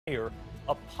mayor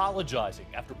apologizing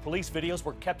after police videos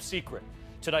were kept secret.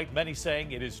 Tonight, many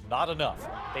saying it is not enough.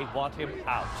 They want him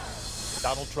out.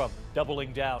 Donald Trump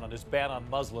doubling down on his ban on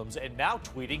Muslims and now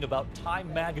tweeting about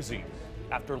Time magazine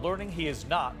after learning he is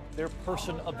not their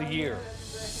person of the year.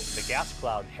 The gas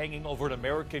cloud hanging over an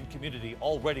American community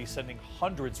already sending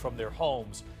hundreds from their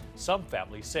homes. Some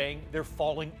families saying they're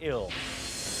falling ill.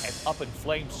 And up in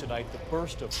flames tonight, the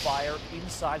burst of fire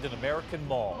inside an American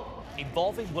mall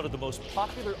involving one of the most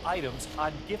popular items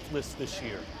on gift lists this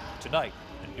year. Tonight,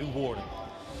 a new warning.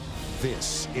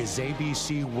 This is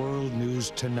ABC World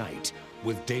News Tonight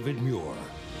with David Muir.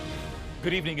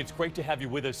 Good evening. It's great to have you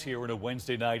with us here on a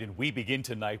Wednesday night, and we begin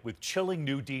tonight with chilling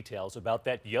new details about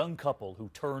that young couple who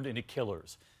turned into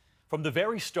killers. From the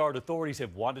very start, authorities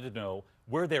have wanted to know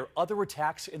were there other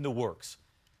attacks in the works.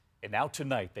 And now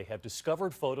tonight, they have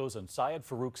discovered photos on Syed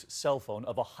Farook's cell phone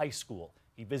of a high school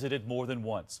he visited more than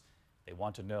once. They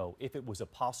want to know if it was a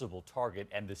possible target,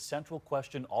 and the central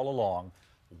question all along,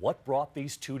 what brought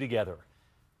these two together?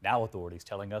 Now authorities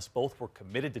telling us both were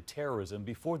committed to terrorism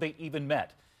before they even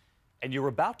met. And you're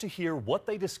about to hear what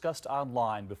they discussed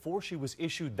online before she was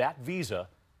issued that visa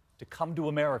to come to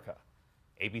America.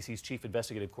 ABC's chief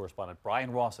investigative correspondent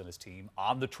Brian Ross and his team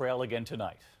on the trail again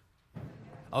tonight.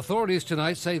 Authorities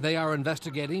tonight say they are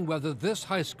investigating whether this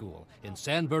high school in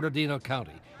San Bernardino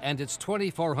County and its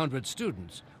 2,400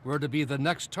 students were to be the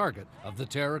next target of the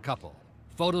terror couple.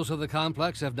 Photos of the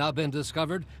complex have now been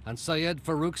discovered on Syed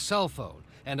Farook's cell phone,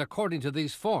 and according to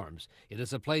these forms, it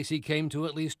is a place he came to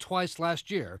at least twice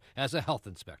last year as a health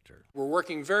inspector. We're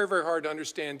working very, very hard to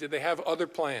understand, did they have other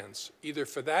plans, either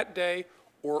for that day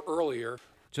or earlier?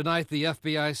 Tonight, the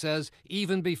FBI says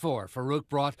even before Farook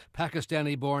brought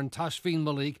Pakistani-born Tashfeen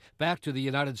Malik back to the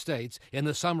United States in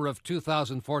the summer of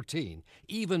 2014,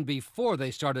 even before they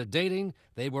started dating,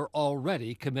 they were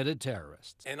already committed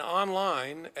terrorists. And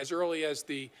online, as early as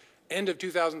the end of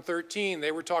 2013,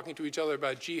 they were talking to each other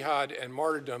about jihad and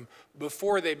martyrdom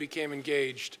before they became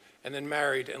engaged and then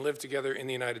married and lived together in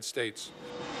the United States.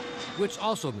 Which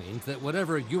also means that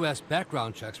whatever U.S.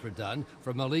 background checks were done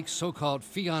for Malik's so-called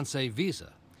fiancé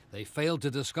visa, they failed to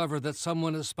discover that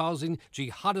someone espousing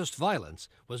jihadist violence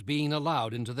was being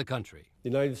allowed into the country. The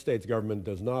United States government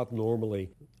does not normally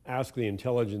ask the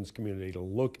intelligence community to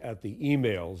look at the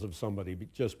emails of somebody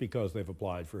just because they've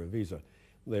applied for a visa.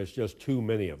 There's just too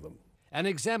many of them. An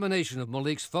examination of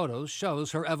Malik's photos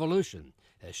shows her evolution,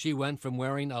 as she went from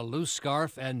wearing a loose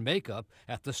scarf and makeup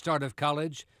at the start of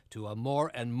college to a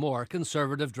more and more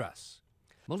conservative dress.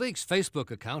 Malik's Facebook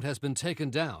account has been taken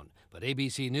down, but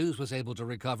ABC News was able to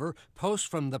recover posts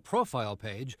from the profile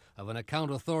page of an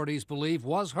account authorities believe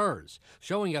was hers,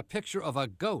 showing a picture of a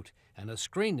goat and a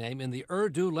screen name in the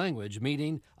Urdu language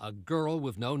meaning a girl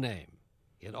with no name.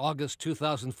 In August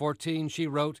 2014, she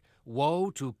wrote, "Woe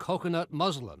to coconut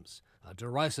Muslims," a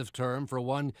derisive term for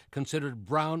one considered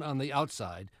brown on the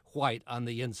outside, white on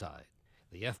the inside.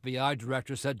 The FBI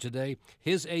director said today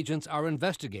his agents are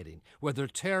investigating whether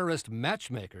terrorist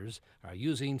matchmakers are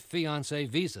using fiancé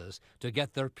visas to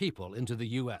get their people into the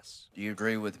U.S. Do you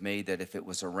agree with me that if it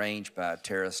was arranged by a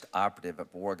terrorist operative of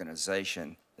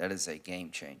organization, that is a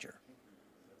game changer?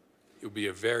 It would be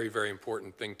a very, very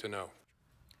important thing to know.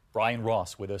 Brian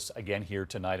Ross with us again here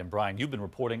tonight. And Brian, you've been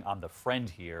reporting on the friend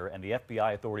here and the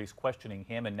FBI authorities questioning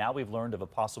him, and now we've learned of a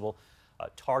possible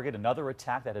target, another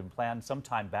attack that had been planned some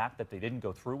time back that they didn't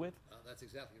go through with? That's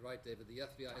exactly right, David. The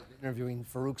FBI has been interviewing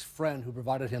Farook's friend who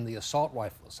provided him the assault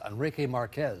rifles, Enrique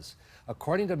Marquez.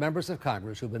 According to members of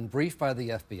Congress who've been briefed by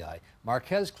the FBI,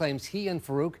 Marquez claims he and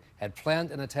Farook had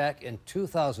planned an attack in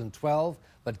 2012,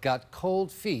 but got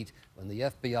cold feet when the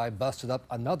FBI busted up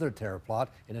another terror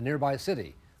plot in a nearby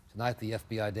city. Tonight, the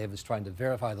FBI, David, is trying to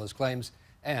verify those claims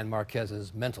and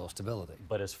Marquez's mental stability.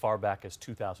 But as far back as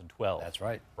 2012. That's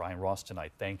right. Brian Ross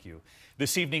tonight, thank you.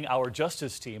 This evening, our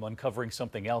justice team uncovering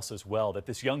something else as well, that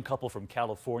this young couple from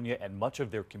California and much of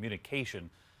their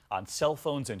communication on cell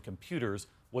phones and computers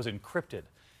was encrypted.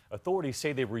 Authorities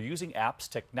say they were using apps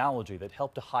technology that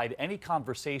helped to hide any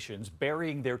conversations,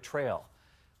 burying their trail.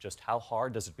 Just how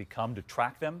hard does it become to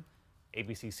track them?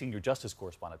 ABC senior justice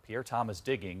correspondent Pierre Thomas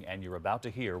digging, and you're about to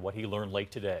hear what he learned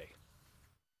late today.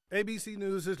 ABC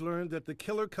News has learned that the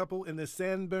killer couple in the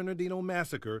San Bernardino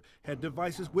massacre had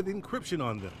devices with encryption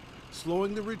on them,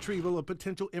 slowing the retrieval of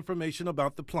potential information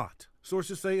about the plot.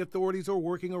 Sources say authorities are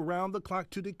working around the clock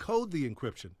to decode the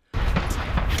encryption.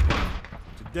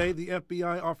 Today, the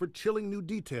FBI offered chilling new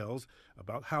details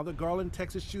about how the Garland,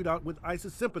 Texas shootout with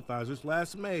ISIS sympathizers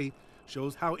last May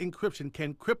shows how encryption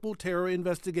can cripple terror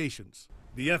investigations.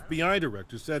 The FBI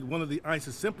director said one of the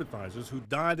ISIS sympathizers who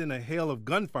died in a hail of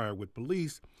gunfire with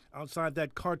police outside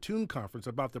that cartoon conference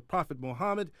about the Prophet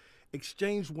Muhammad,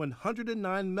 exchanged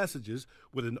 109 messages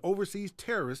with an overseas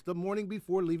terrorist the morning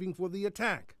before leaving for the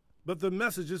attack. But the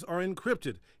messages are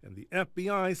encrypted, and the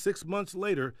FBI 6 months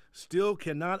later still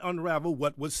cannot unravel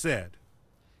what was said.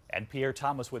 And Pierre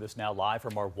Thomas with us now live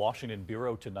from our Washington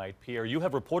bureau tonight. Pierre, you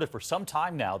have reported for some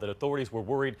time now that authorities were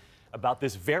worried about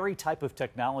this very type of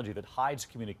technology that hides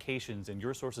communications, and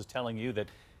your sources telling you that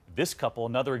this couple,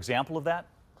 another example of that?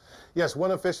 Yes,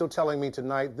 one official telling me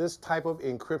tonight this type of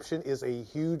encryption is a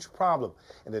huge problem,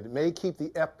 and it may keep the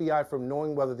FBI from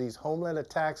knowing whether these homeland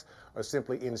attacks are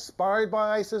simply inspired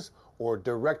by ISIS or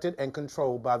directed and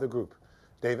controlled by the group.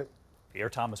 David? Pierre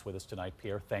Thomas with us tonight.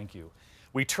 Pierre, thank you.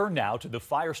 We turn now to the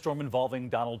firestorm involving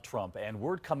Donald Trump, and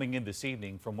word coming in this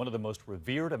evening from one of the most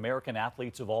revered American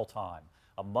athletes of all time,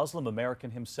 a Muslim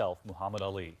American himself, Muhammad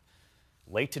Ali.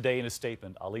 Late today in a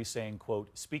statement, Ali saying,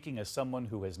 quote, "Speaking as someone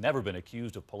who has never been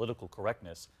accused of political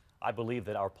correctness, I believe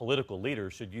that our political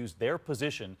leaders should use their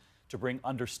position to bring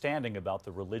understanding about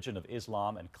the religion of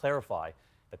Islam and clarify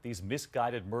that these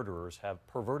misguided murderers have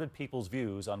perverted people's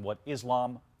views on what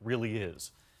Islam really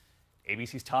is."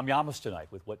 ABC's Tom Llamas tonight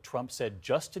with what Trump said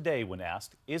just today when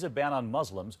asked, is a ban on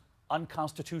Muslims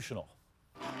unconstitutional?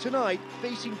 Tonight,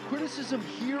 facing criticism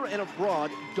here and abroad,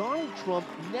 Donald Trump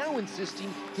now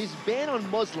insisting his ban on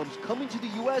Muslims coming to the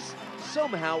U.S.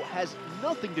 somehow has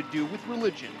nothing to do with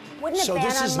religion. Wouldn't a ban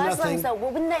on Muslims, though,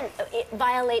 wouldn't that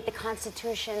violate the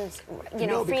Constitution's, freedom of religion?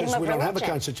 No, because we don't have a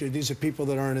Constitution. These are people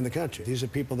that aren't in the country. These are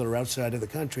people that are outside of the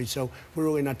country. So we're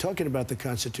really not talking about the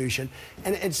Constitution.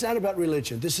 And it's not about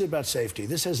religion. This is about safety.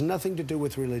 This has nothing to do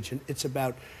with religion. It's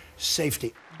about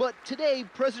safety. But today,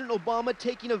 President Obama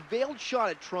taking a veiled shot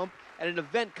at Trump at an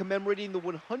event commemorating the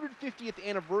 150th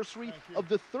anniversary of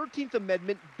the 13th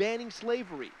Amendment banning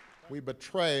slavery. We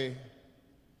betray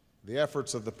the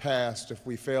efforts of the past if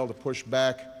we fail to push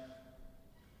back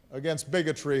against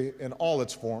bigotry in all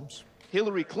its forms.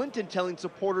 Hillary Clinton telling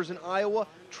supporters in Iowa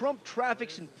Trump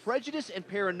traffics in prejudice and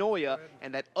paranoia,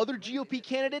 and that other GOP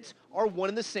candidates are one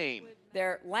and the same.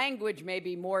 Their language may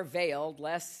be more veiled,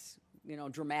 less,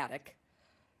 dramatic,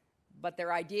 but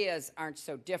their ideas aren't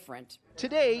so different.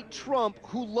 Today, Trump,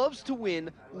 who loves to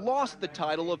win, lost the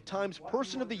title of Time's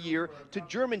Person of the Year to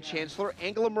German Chancellor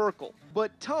Angela Merkel.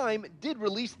 But Time did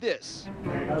release this.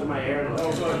 How's my hair?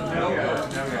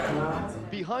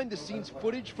 Behind-the-scenes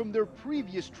footage from their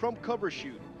previous Trump cover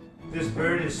shoot. This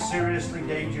bird is seriously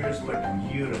dangerous, but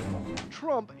beautiful.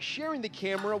 Trump sharing the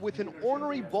camera with an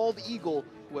ornery bald eagle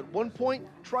who at one point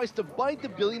tries to bite the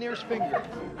billionaire's finger.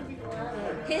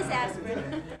 His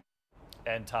aspirin.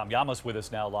 And Tom Llamas with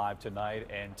us now live tonight.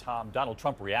 And Tom, Donald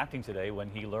Trump reacting today when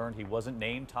he learned he wasn't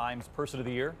named Time's Person of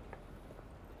the Year?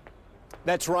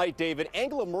 That's right, David.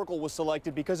 Angela Merkel was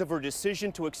selected because of her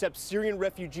decision to accept Syrian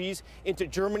refugees into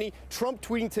Germany. Trump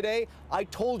tweeting today, "I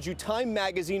told you Time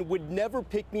magazine would never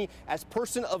pick me as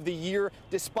Person of the Year.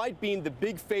 Despite being the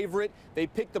big favorite, they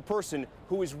picked the person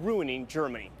who is ruining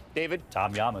Germany." David?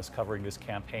 Tom Llamas covering this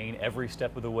campaign every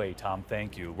step of the way. Tom,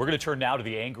 thank you. We're going to turn now to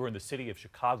the anger in the city of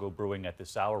Chicago brewing at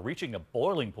this hour, reaching a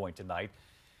boiling point tonight.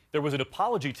 There was an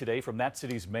apology today from that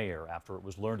city's mayor after it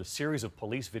was learned a series of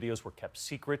police videos were kept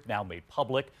secret, now made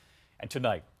public. And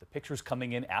tonight, the pictures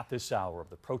coming in at this hour of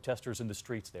the protesters in the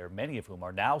streets there, many of whom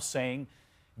are now saying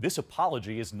this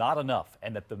apology is not enough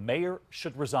and that the mayor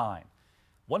should resign.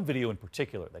 One video in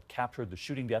particular that captured the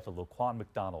shooting death of Laquan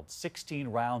McDonald, 16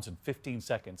 rounds in 15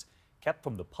 seconds, kept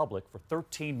from the public for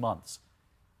 13 months.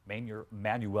 Mayor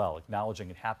Manuel acknowledging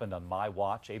it happened on my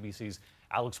watch. ABC's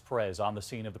Alex Perez on the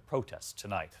scene of the protests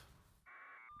tonight.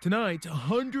 Tonight,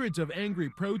 hundreds of angry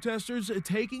protesters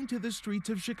taking to the streets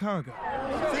of Chicago.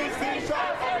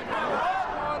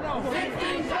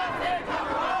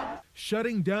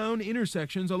 Shutting down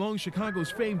intersections along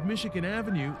Chicago's famed Michigan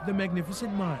Avenue, the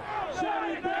Magnificent Mile. Shut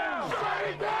it down! Shut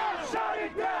it down! Shut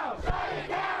it down! Shut it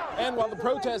down! And while the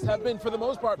protests have been, for the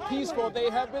most part, peaceful, they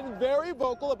have been very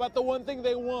vocal about the one thing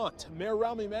they want, Mayor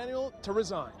Rahm Emanuel to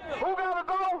resign. Who gotta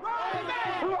go?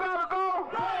 Who gotta go?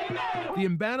 The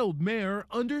embattled mayor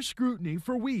under scrutiny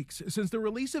for weeks since the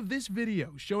release of this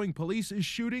video showing police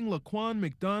shooting Laquan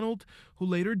McDonald, who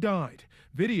later died.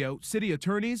 Video city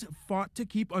attorneys fought to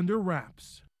keep under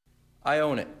wraps. I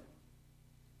own it.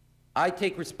 I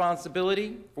take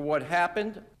responsibility for what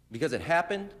happened because it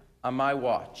happened on my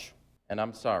watch, and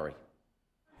I'm sorry.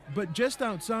 But just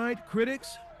outside,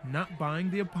 critics not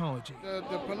buying the apology.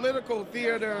 The political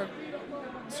theater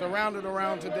surrounded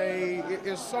around today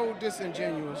is so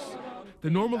disingenuous. The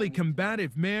normally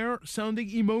combative mayor sounding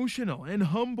emotional and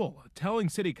humble, telling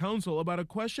city council about a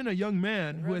question a young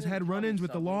man who has had run-ins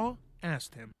with the law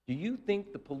asked him. Do you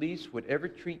think the police would ever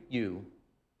treat you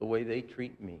the way they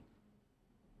treat me?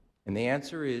 And the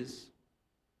answer is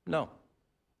no.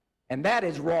 And that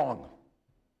is wrong.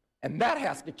 And that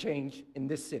has to change in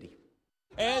this city.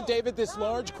 And David, this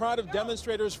large crowd of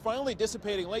demonstrators finally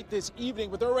dissipating late this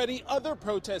evening, with already other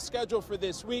protests scheduled for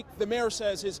this week. The mayor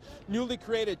says his newly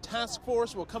created task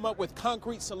force will come up with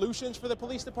concrete solutions for the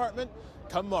police department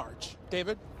come March.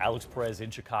 David? Alex Perez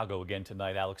in Chicago again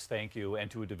tonight. Alex, thank you.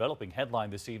 And to a developing headline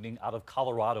this evening out of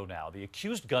Colorado now. The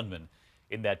accused gunman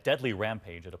in that deadly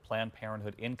rampage at a Planned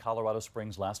Parenthood in Colorado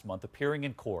Springs last month appearing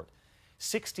in court.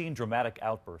 16 dramatic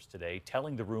outbursts today,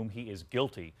 telling the room he is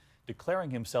guilty, declaring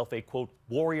himself a, quote,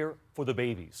 warrior for the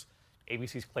babies.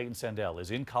 ABC's Clayton Sandell is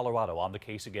in Colorado on the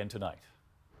case again tonight.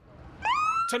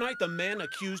 Tonight, the man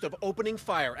accused of opening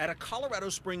fire at a Colorado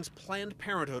Springs Planned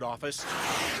Parenthood office,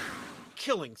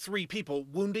 killing 3 people,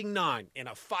 wounding 9 in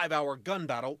a 5-hour gun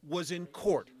battle, was in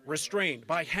court, restrained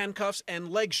by handcuffs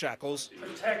and leg shackles.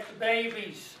 Protect the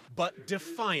babies. But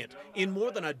defiant. In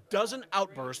more than a dozen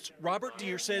outbursts, Robert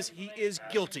Deere says he is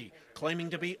guilty, claiming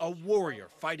to be a warrior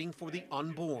fighting for the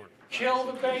unborn. Kill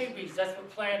the babies. That's what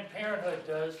Planned Parenthood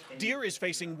does. Deere is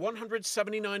facing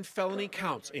 179 felony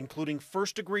counts, including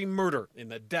first-degree murder in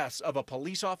the deaths of a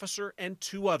police officer and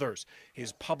 2 others.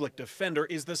 His public defender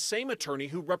is the same attorney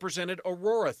who represented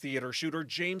Aurora theater shooter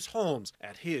James Holmes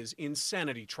at his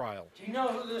insanity trial. Do you know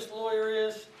who this lawyer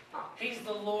is? He's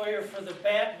the lawyer for the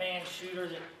Batman shooter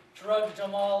that drugged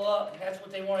them all up, and that's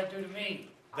what they want to do to me.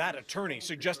 That attorney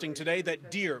suggesting today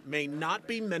that Deere may not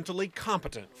be mentally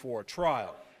competent for a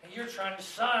trial. And you're trying to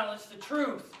silence the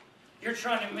truth. You're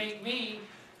trying to make me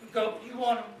go, you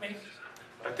want to make...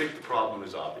 I think the problem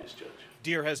is obvious, Judge.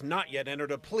 Deere has not yet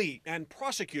entered a plea, and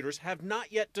prosecutors have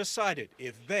not yet decided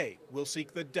if they will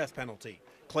seek the death penalty.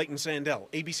 Clayton Sandell,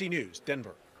 ABC News,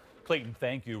 Denver. Clayton,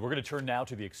 thank you. We're going to turn now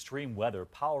to the extreme weather.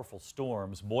 Powerful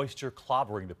storms, moisture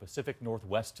clobbering the Pacific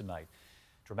Northwest tonight.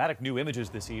 Dramatic new images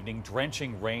this evening,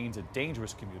 drenching rains, a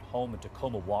dangerous commute home in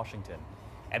Tacoma, Washington,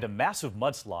 and a massive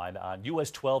mudslide on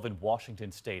US 12 in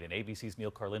Washington State. And ABC's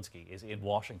Neil Karlinski is in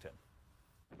Washington.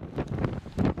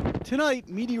 Tonight,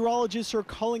 meteorologists are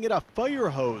calling it a fire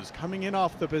hose coming in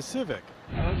off the Pacific.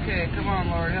 Okay, come on,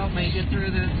 Lord, help me get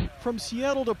through this. From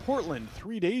Seattle to Portland,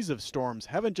 3 days of storms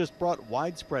haven't just brought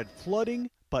widespread flooding,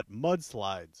 but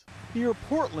mudslides. Near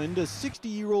Portland, a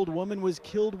 60-year-old woman was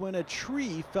killed when a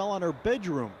tree fell on her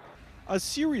bedroom. A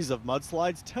series of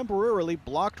mudslides temporarily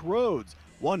blocked roads.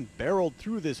 One barreled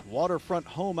through this waterfront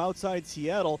home outside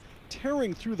Seattle,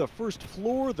 tearing through the first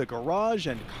floor, the garage,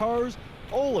 and cars,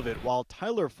 all of it while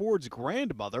Tyler Ford's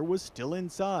grandmother was still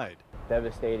inside.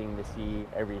 Devastating to see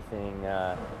everything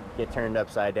get turned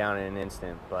upside down in an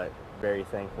instant, but very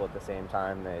thankful at the same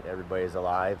time that everybody's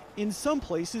alive. In some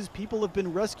places, people have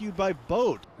been rescued by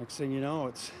boat. Next thing you know,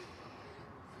 it's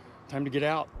time to get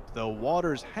out. The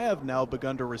waters have now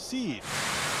begun to recede.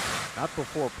 Not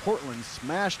before Portland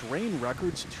smashed rain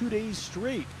records 2 days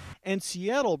straight, and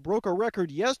Seattle broke a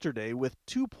record yesterday with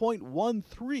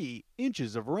 2.13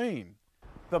 inches of rain.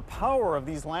 The power of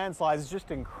these landslides is just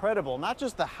incredible. Not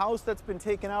just the house that's been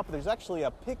taken out, but there's actually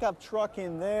a pickup truck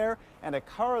in there and a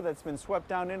car that's been swept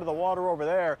down into the water over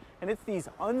there. And it's these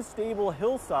unstable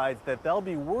hillsides that they'll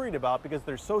be worried about because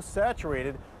they're so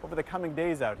saturated over the coming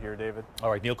days out here, David. All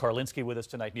right, Neil Karlinski with us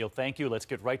tonight. Neil, thank you. Let's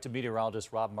get right to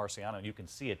meteorologist Rob Marciano, and you can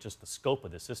see it, just the scope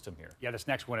of the system here. Yeah, this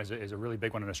next one is a really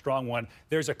big one and a strong one.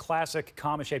 There's a classic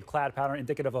comet-shaped cloud pattern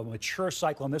indicative of a mature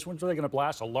cyclone. This one's really going to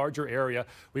blast a larger area.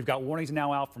 We've got warnings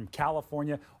now out from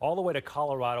California all the way to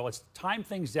Colorado. Let's time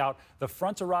things out. The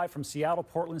fronts arrive from Seattle,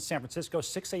 Portland, San Francisco,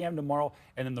 6 a.m. tomorrow,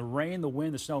 and then the rain, the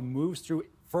wind, the snow moves through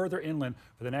further inland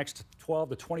for the next 12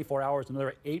 to 24 hours.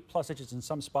 Another 8+ inches in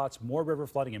some spots, more river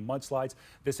flooding and mudslides.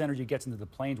 This energy gets into the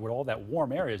plains where all that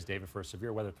warm air is, David, for a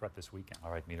severe weather threat this weekend.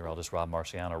 All right, meteorologist Rob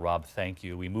Marciano. Rob, thank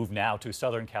you. We move now to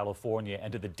Southern California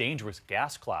and to the dangerous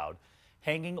gas cloud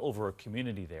hanging over a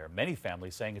community there. Many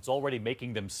families saying it's already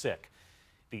making them sick.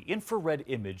 The infrared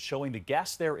image showing the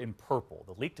gas there in purple,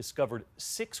 the leak discovered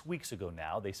 6 weeks ago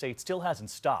now. They say it still hasn't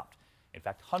stopped. In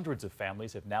fact, hundreds of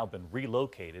families have now been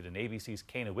relocated, and ABC's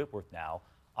Kana Whitworth now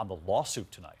on the lawsuit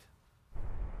tonight.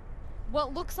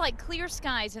 What looks like clear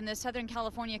skies in the Southern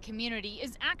California community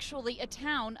is actually a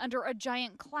town under a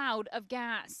giant cloud of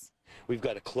gas. We've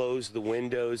got to close the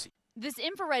windows. This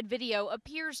infrared video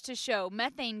appears to show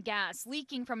methane gas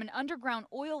leaking from an underground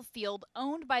oil field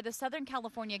owned by the Southern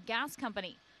California Gas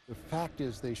Company. The fact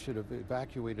is they should have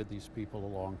evacuated these people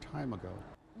a long time ago.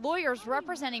 Lawyers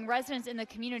representing residents in the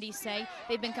community say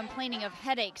they've been complaining of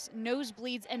headaches,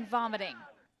 nosebleeds, and vomiting.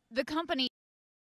 The company